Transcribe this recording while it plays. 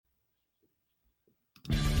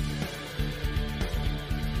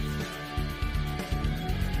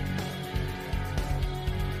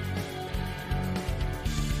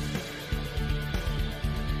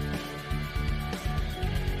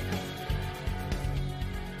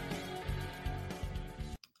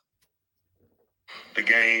the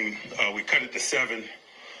game. We cut it to 7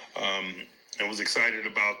 and was excited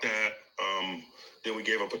about that. Then we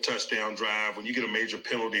gave up a touchdown drive. When you get a major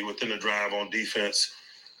penalty within a drive on defense,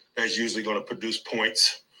 that's usually going to produce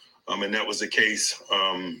points. And that was the case.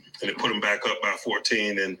 And it put them back up by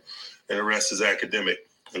 14, and the rest is academic.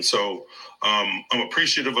 And so I'm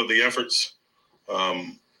appreciative of the efforts,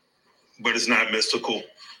 but it's not mystical.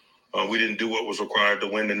 We didn't do what was required to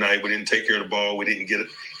win tonight. We didn't take care of the ball. We didn't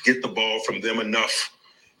get the ball from them enough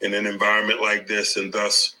in an environment like this, and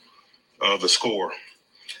thus the score.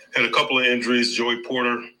 Had a couple of injuries. Joey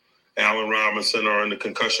Porter, Allen Robinson are in the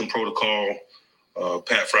concussion protocol.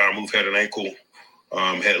 Pat Fryermuth had an ankle,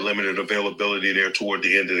 had limited availability there toward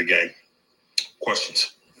the end of the game.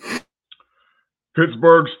 Questions?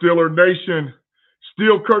 Pittsburgh Steeler Nation,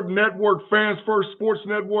 Steel Curtain Network, Fans First Sports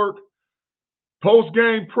Network,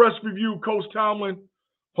 post-game press review, Coach Tomlin,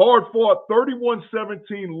 hard-fought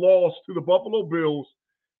 31-17 loss to the Buffalo Bills,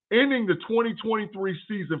 ending the 2023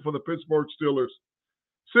 season for the Pittsburgh Steelers.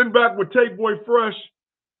 Sitting back with Tate Boy Fresh,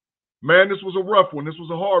 man, this was a rough one. This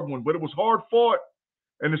was a hard one, but it was hard-fought,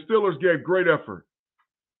 and the Steelers gave great effort.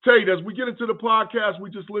 Tate, as we get into the podcast, we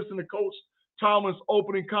just listened to Coach Tomlin's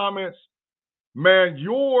opening comments. Man,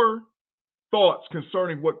 your thoughts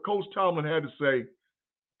concerning what Coach Tomlin had to say,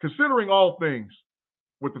 considering all things,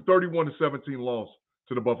 with the 31-17 loss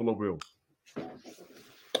to the Buffalo Bills.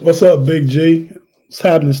 What's up, Big G? What's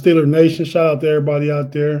happening, Steeler Nation? Shout out to everybody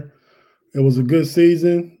out there. It was a good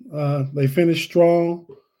season. They finished strong.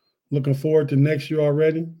 Looking forward to next year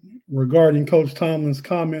already. Regarding Coach Tomlin's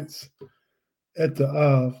comments at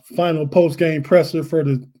the final post-game presser for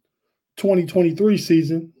the 2023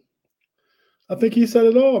 season, I think he said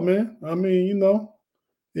it all, man. I mean,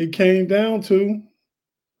 it came down to,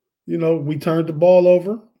 we turned the ball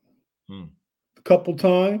over a couple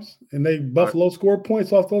times, and Buffalo scored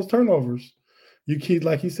points off those turnovers.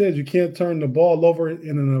 Like he said, you can't turn the ball over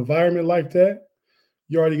in an environment like that.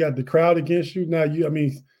 You already got the crowd against you. Now,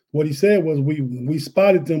 what he said was we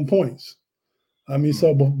spotted them points.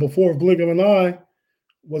 So before blink of an eye,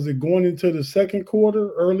 was it going into the second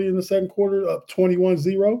quarter, early in the second quarter, up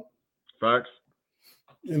 21-0? Facts.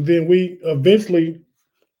 And then we eventually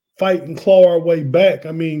fight and claw our way back.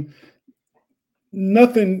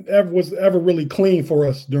 Nothing was ever really clean for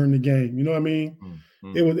us during the game. You know what I mean?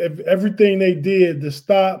 Mm-hmm. It was everything they did, the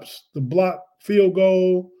stops, the block field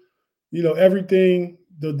goal, everything,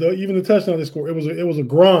 even the touchdown they scored, it was a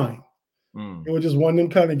grind. It was just one of them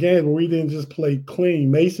kind of games where we didn't just play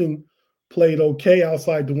clean. Mason played okay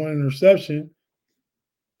outside the one interception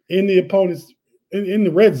in the opponent's in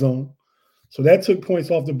the red zone. So that took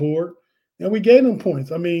points off the board, and we gave them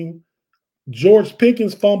points. George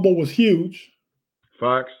Pickens' fumble was huge.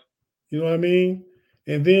 Facts. You know what I mean?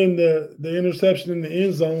 And then the interception in the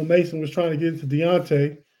end zone, Mason was trying to get it to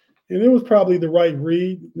Deontay, and it was probably the right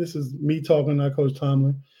read. This is me talking, not Coach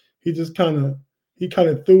Tomlin. He just kind of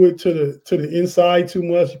threw it to the inside too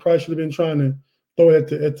much. He probably should have been trying to throw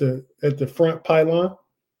it at the front pylon.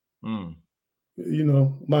 My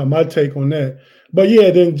take on that. But yeah,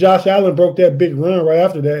 then Josh Allen broke that big run right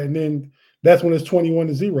after that, and then that's when it's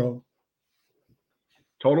 21-0.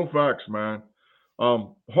 Total facts, man.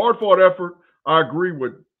 Hard-fought effort. I agree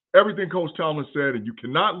with everything Coach Tomlin said, and you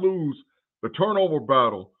cannot lose the turnover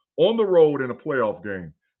battle on the road in a playoff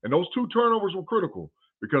game. And those 2 turnovers were critical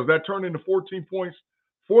because that turned into 14 points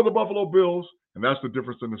for the Buffalo Bills, and that's the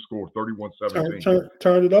difference in the score, 31-17.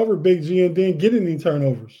 Turn it over, Big G, and then get any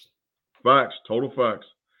turnovers. Facts, total facts.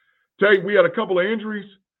 Tate, we had a couple of injuries.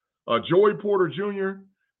 Joey Porter Jr.,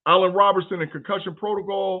 Allen Robinson in concussion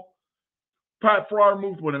protocol. Pat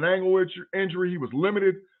Fryermuth with an ankle injury. He was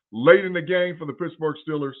limited late in the game for the Pittsburgh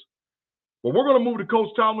Steelers. But we're going to move to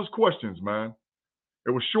Coach Tomlin's questions, man.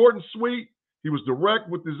 It was short and sweet. He was direct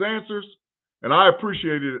with his answers, and I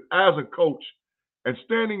appreciated it as a coach and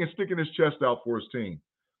standing and sticking his chest out for his team.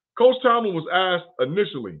 Coach Tomlin was asked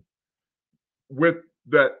initially with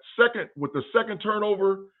the second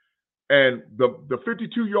turnover and the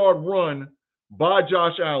 52-yard run by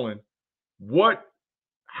Josh Allen, what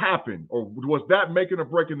happened, or was that making or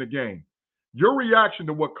breaking the game? Your reaction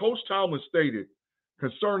to what Coach Tomlin stated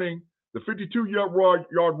concerning the 52-yard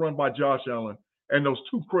run by Josh Allen and those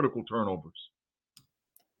 2 critical turnovers.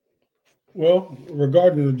 Well,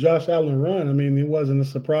 regarding the Josh Allen run, it wasn't a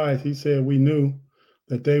surprise. He said we knew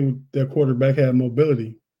that their quarterback had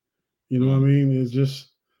mobility. You know what I mean? It's just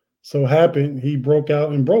so happened he broke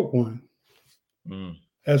out and broke one.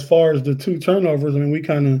 As far as the 2 turnovers, we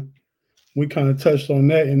kind of touched on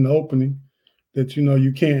that in the opening. That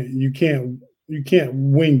you can't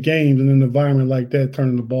win games in an environment like that,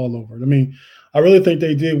 turning the ball over. I really think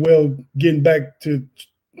they did well getting back to,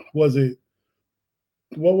 was it,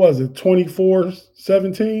 what was it,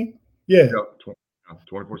 24-17? Yeah, Yep,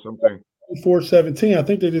 24-17. 24-17. I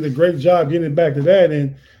think they did a great job getting back to that.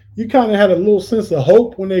 And you kind of had a little sense of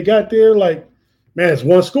hope when they got there. Like, man, it's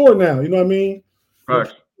one score now. You know what I mean? But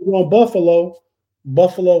Facts. on Buffalo,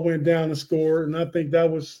 Buffalo went down and scored. And I think that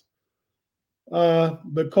was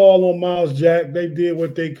the call on Miles Jack. They did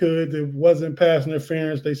what they could. It wasn't pass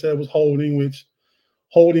interference. They said it was holding, which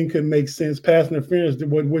holding could make sense. Pass interference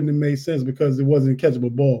wouldn't have made sense because it wasn't a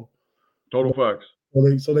catchable ball. Total facts.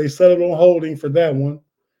 So they settled on holding for that one.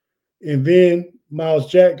 And then Miles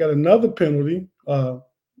Jack got another penalty,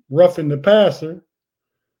 roughing the passer.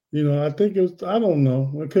 You know, I think it was, I don't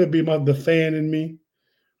know. It could be the fan in me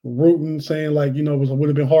rooting, saying like, you know, it would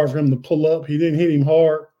have been hard for him to pull up. He didn't hit him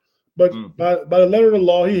hard. But by the letter of the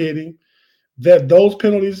law, he hit him. Those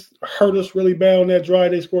penalties hurt us really bad on that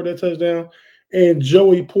drive. They scored that touchdown. And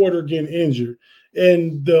Joey Porter getting injured.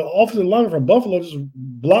 And the offensive lineman from Buffalo just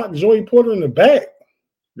blocked Joey Porter in the back.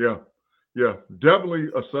 Yeah. Definitely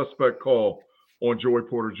a suspect call on Joey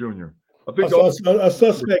Porter Jr. I think a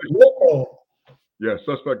suspect no call. Yeah,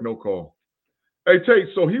 suspect no call. Hey, Tate,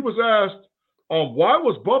 so he was asked, why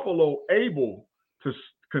was Buffalo able to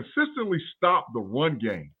consistently stop the run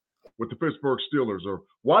game with the Pittsburgh Steelers? Or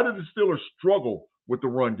why did the Steelers struggle with the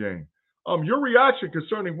run game? Your reaction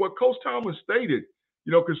concerning what Coach Tomlin stated,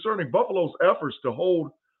 you know, concerning Buffalo's efforts to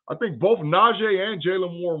hold, I think both Najee and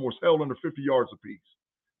Jalen Warren was held under 50 yards apiece.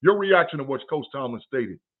 Your reaction to what Coach Tomlin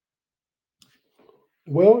stated?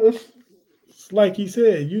 Well, it's like he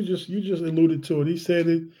said. You just alluded to it. He said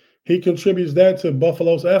it. He contributes that to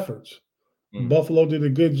Buffalo's efforts. Buffalo did a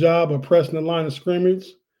good job of pressing the line of scrimmage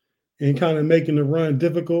and kind of making the run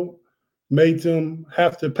difficult. Made them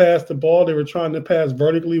have to pass the ball. They were trying to pass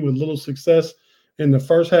vertically with little success in the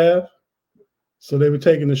first half. So they were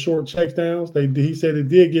taking the short check downs. He said it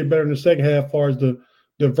did get better in the second half as far as the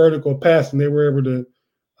vertical passing. They were able to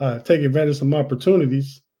take advantage of some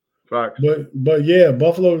opportunities. Facts. But yeah,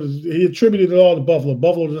 Buffalo, he attributed it all to Buffalo.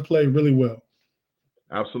 Buffalo just played really well.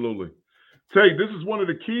 Absolutely. Tate, this is one of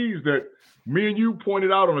the keys that me and you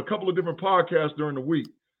pointed out on a couple of different podcasts during the week.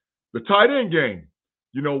 The tight end game,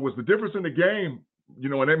 you know, was the difference in the game, you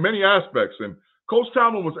know, in many aspects. And Coach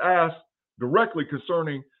Tomlin was asked directly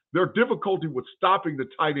concerning their difficulty with stopping the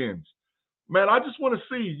tight ends. Man, I just want to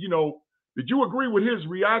see, you know, did you agree with his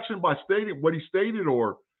reaction by stating what he stated,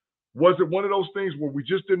 or was it one of those things where we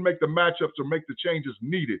just didn't make the matchups or make the changes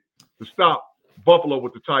needed to stop Buffalo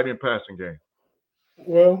with the tight end passing game?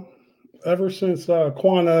 Well, ever since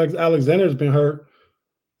Quan Alexander's been hurt,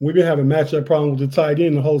 we've been having matchup problems with the tight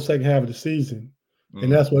end the whole second half of the season. And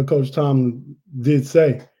that's what Coach Tomlin did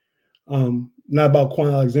say. Not about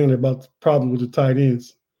Quan Alexander, about the problem with the tight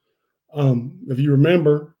ends. If you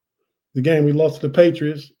remember the game we lost to the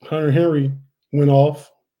Patriots, Hunter Henry went off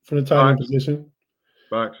from the tight end position.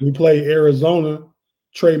 Facts. We played Arizona.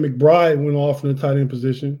 Trey McBride went off from the tight end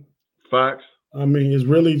position. Facts. I mean, it's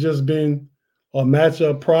really just been a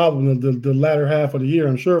matchup problem of the latter half of the year.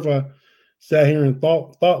 I'm sure if I sat here and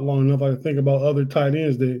thought long enough, I could think about other tight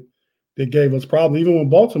ends that gave us problems. Even when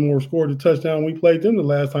Baltimore scored a touchdown, we played them the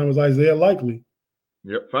last time, was Isaiah Likely.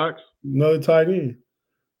 Yep, facts. Another tight end.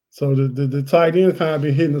 So the tight end kind of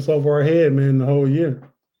been hitting us over our head, man, the whole year.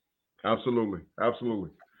 Absolutely.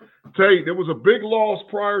 Tate, there was a big loss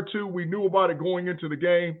prior to. We knew about it going into the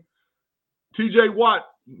game. T.J. Watt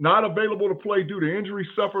not available to play due to injury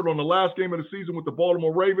suffered on the last game of the season with the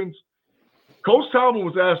Baltimore Ravens. Coach Tomlin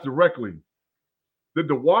was asked directly, did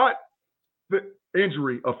the Watt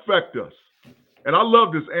injury affect us? And I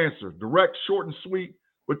love this answer, direct, short, and sweet.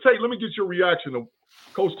 But Tate, let me get your reaction to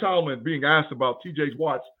Coach Tomlin being asked about T.J.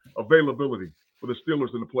 Watt's availability for the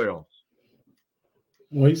Steelers in the playoffs.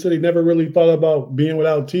 Well, he said he never really thought about being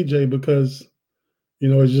without TJ because, you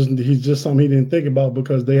know, he's just something he didn't think about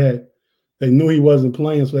because they knew he wasn't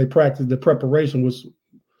playing, so they practiced. The preparation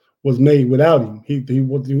was made without him. He didn't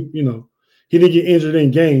get injured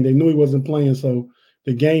in game. They knew he wasn't playing, so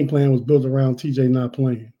the game plan was built around TJ not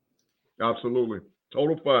playing. Absolutely,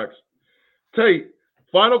 total facts. Tate,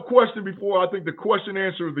 final question before I think the question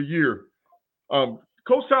answer of the year.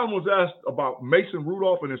 Coach Tomlin was asked about Mason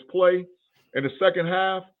Rudolph and his play in the second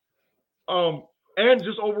half, and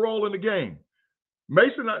just overall in the game.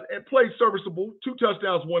 Mason played serviceable, 2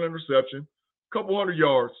 touchdowns, 1 interception, a couple 100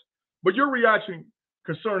 yards. But your reaction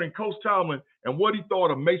concerning Coach Tomlin and what he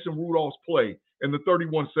thought of Mason Rudolph's play in the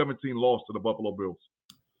 31-17 loss to the Buffalo Bills?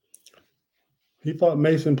 He thought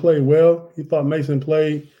Mason played well. He thought Mason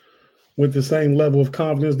played with the same level of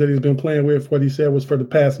confidence that he's been playing with, what he said was for the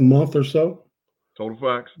past month or so. Total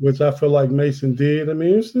facts. which I feel like Mason did. I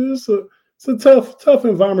mean, it's a tough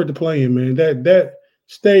environment to play in, man. That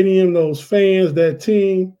stadium, those fans, that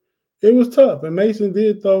team, it was tough. And Mason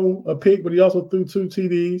did throw a pick, but he also threw 2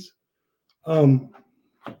 TDs.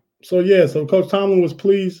 So Coach Tomlin was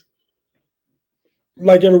pleased,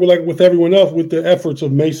 like with everyone else, with the efforts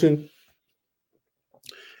of Mason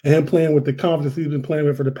and him playing with the confidence he's been playing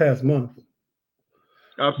with for the past month.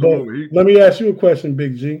 Absolutely. But let me ask you a question,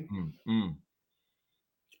 Big G.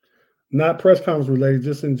 Not press conference related,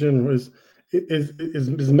 just in general.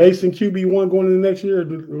 Is Mason QB1 going into the next year, or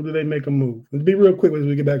do they make a move? Let's be real quick as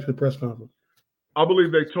we get back to the press conference. I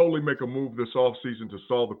believe they totally make a move this offseason to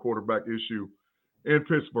solve the quarterback issue in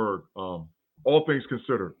Pittsburgh. All things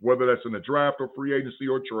considered, whether that's in the draft or free agency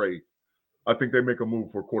or trade, I think they make a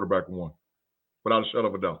move for quarterback 1, without a shadow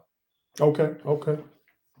of a doubt. Okay.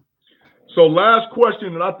 So last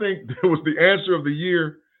question, and I think that was the answer of the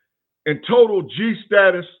year. In total G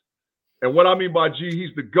status, and what I mean by G,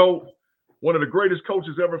 he's the GOAT, one of the greatest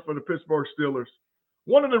coaches ever for the Pittsburgh Steelers.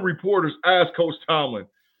 One of the reporters asked Coach Tomlin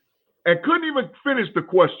and couldn't even finish the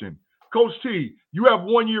question. Coach T, you have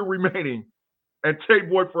 1 year remaining, and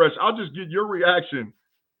Tate Boy Fresh, I'll just get your reaction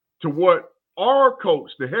to what our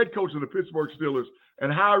coach, the head coach of the Pittsburgh Steelers,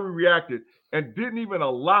 and how he reacted, and didn't even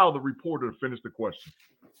allow the reporter to finish the question.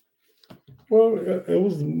 Well, it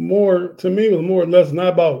was more, to me, it was more or less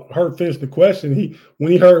not about her finishing the question.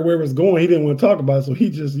 When he heard where it was going, he didn't want to talk about it. So he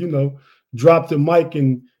just, dropped the mic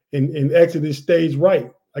and exited stage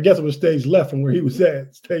right. I guess it was stage left from where he was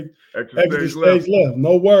at. Exited stage left.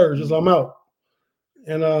 No words, just I'm out.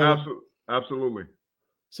 And Absolutely.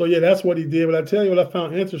 So yeah, that's what he did. But I tell you what I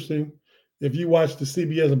found interesting, if you watch the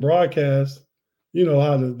CBS broadcast, you know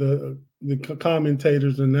how the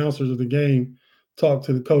commentators and announcers of the game talk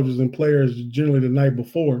to the coaches and players generally the night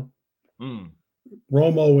before.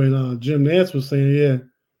 Romo and Jim Nantz was saying, yeah,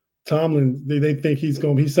 Tomlin, they think he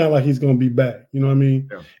sound like he's gonna be back. You know what I mean?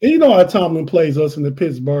 Yeah. And you know how Tomlin plays us in the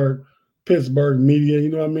Pittsburgh media. You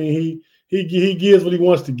know what I mean? He gives what he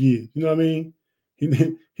wants to give. You know what I mean?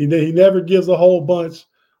 He never gives a whole bunch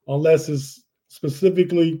unless it's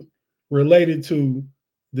specifically related to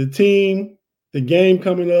the team, the game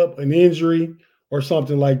coming up, an injury, or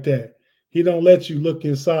something like that. He don't let you look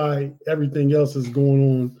inside everything else that's going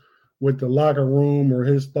on with the locker room or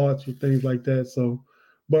his thoughts or things like that. So,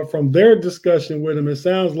 but from their discussion with him, it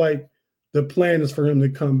sounds like the plan is for him to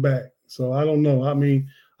come back. So I don't know. I mean,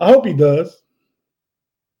 I hope he does.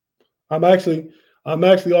 I'm actually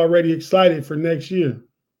already excited for next year.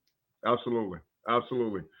 Absolutely.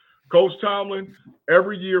 Coach Tomlin,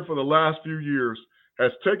 every year for the last few years,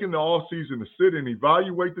 has taken the offseason to sit and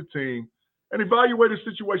evaluate the team and evaluate the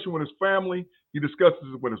situation with his family. He discusses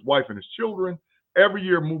it with his wife and his children every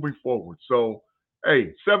year moving forward. So,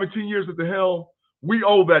 17 years at the helm, we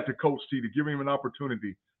owe that to Coach T to give him an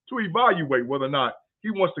opportunity to evaluate whether or not he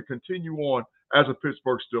wants to continue on as a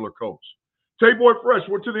Pittsburgh Steelers coach. Tate Boy Fresh,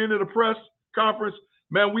 we're to the end of the press conference.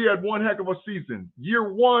 Man, we had one heck of a season.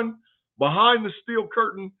 Year 1, behind the steel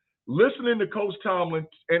curtain, listening to Coach Tomlin,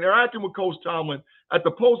 interacting with Coach Tomlin at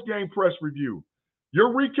the post-game press review. Your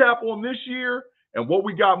recap on this year and what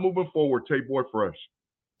we got moving forward, Tate Boy Fresh.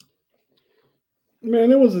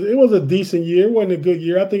 Man, it was a decent year. It wasn't a good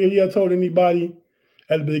year. I think if you had told anybody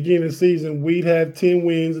at the beginning of the season we'd have 10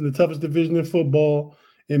 wins in the toughest division in football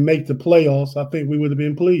and make the playoffs, I think we would have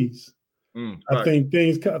been pleased. I think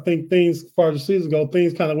things as far as the season go,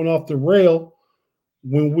 things kind of went off the rail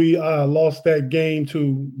when we lost those games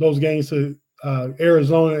to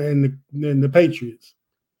Arizona and the Patriots.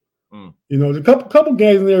 You know, the couple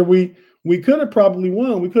games in there we could have probably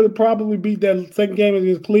won. We could have probably beat that second game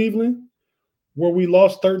against Cleveland, where we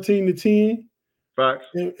lost 13-10. Facts.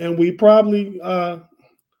 And we probably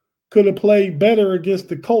could have played better against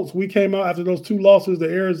the Colts. We came out after those 2 losses to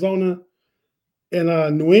Arizona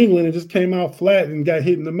and New England and just came out flat and got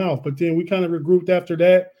hit in the mouth. But then we kind of regrouped after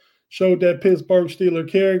that, showed that Pittsburgh Steeler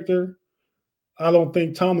character. I don't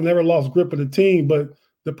think Tomlin ever lost grip of the team, but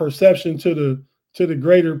the perception to the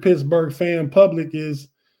greater Pittsburgh fan public is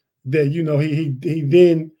that, you know, he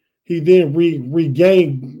then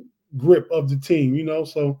regained grip of the team, you know.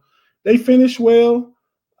 So they finished well.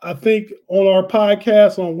 I think on our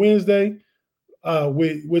podcast on Wednesday,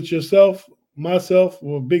 with yourself, myself,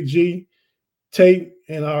 or Big G, Tate,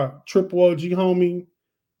 and our Triple OG homie,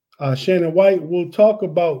 Shannon White, we'll talk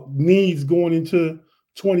about needs going into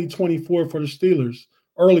 2024 for the Steelers.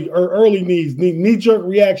 Early needs, knee-jerk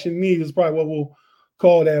reaction needs is probably what we'll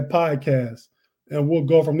call that podcast. And we'll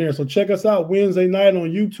go from there. So check us out Wednesday night on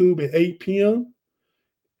YouTube at 8 p.m.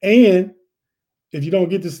 And if you don't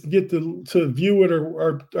get to view it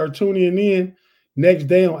or tune in, Next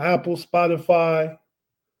day on Apple, Spotify,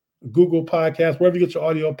 Google Podcasts, wherever you get your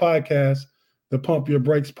audio podcasts, the Pump Your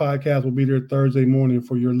Brakes podcast will be there Thursday morning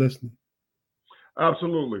for your listening.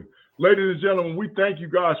 Absolutely. Ladies and gentlemen, we thank you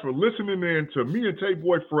guys for listening in to me and Tay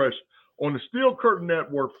Boy Fresh on the Steel Curtain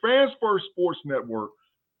Network, Fans First Sports Network,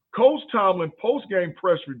 Coach Tomlin post-game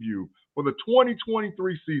press review for the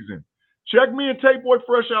 2023 season. Check me and Tay Boy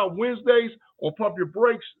Fresh out Wednesdays on Pump Your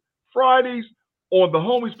Brakes, Fridays on the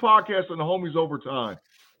Homies Podcast and the Homies Overtime.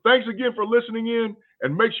 Thanks again for listening in,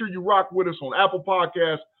 and make sure you rock with us on Apple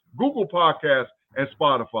Podcasts, Google Podcasts, and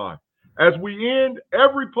Spotify. As we end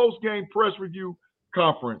every post-game press review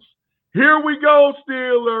conference, here we go,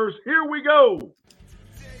 Steelers. Here we go.